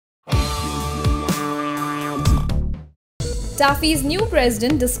TAFI's new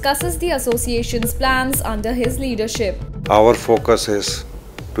president discusses the association's plans under his leadership. Our focus is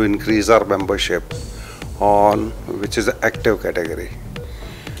to increase our membership on which is the active category.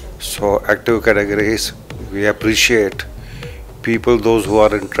 So active categories, we appreciate people, those who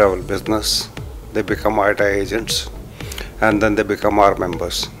are in travel business, they become ITA agents and then they become our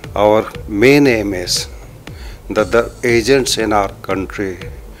members. Our main aim is that the agents in our country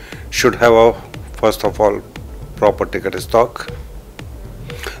should have first of all, proper ticket stock.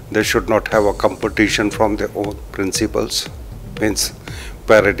 They should not have a competition from their own principals, means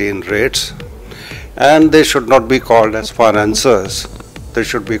parity in rates, and they should not be called as financiers, they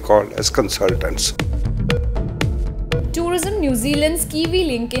should be called as consultants. Tourism New Zealand's Kiwi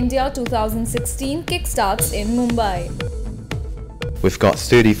Link India 2016 kickstarts in Mumbai. We've got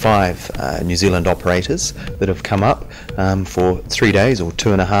 35 New Zealand operators that have come up for 3 days or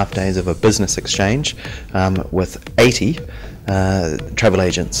 2.5 days of a business exchange with 80 travel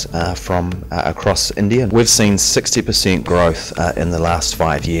agents from across India. We've seen 60% growth in the last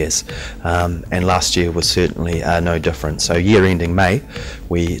 5 years, and last year was certainly no different. So year ending May,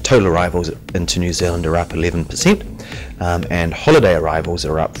 total arrivals into New Zealand are up 11%, and holiday arrivals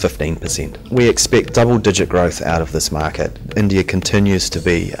are up 15%. We expect double-digit growth out of this market. India continues to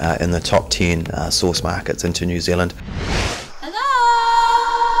be in the top 10 source markets into New Zealand.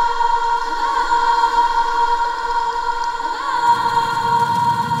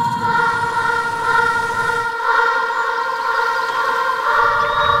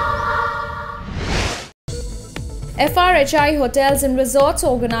 FRHI Hotels and Resorts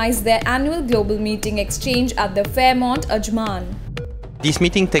organize their annual global meeting exchange at the Fairmont Ajman. This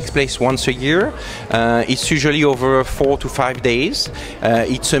meeting takes place once a year. It's usually over 4 to 5 days.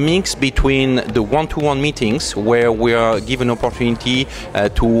 It's a mix between the one-to-one meetings where we are given opportunity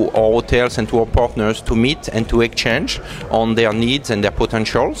to our hotels and to our partners to meet and to exchange on their needs and their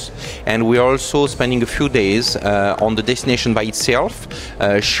potentials. And we are also spending a few days on the destination by itself,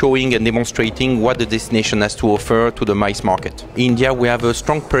 showing and demonstrating what the destination has to offer to the MICE market. In India, we have a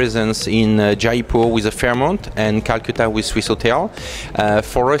strong presence in Jaipur with the Fairmont and Calcutta with Swiss Hotel.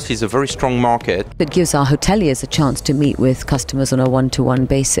 For us, it's a very strong market. It gives our hoteliers a chance to meet with customers on a one-to-one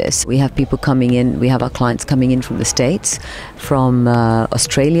basis. We have people coming in, we have our clients coming in from the States, from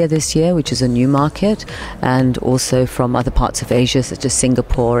Australia this year, which is a new market, and also from other parts of Asia, such as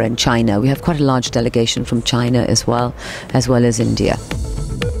Singapore and China. We have quite a large delegation from China as well as India.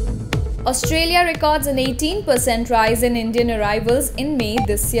 Australia records an 18% rise in Indian arrivals in May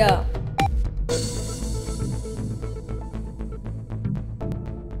this year.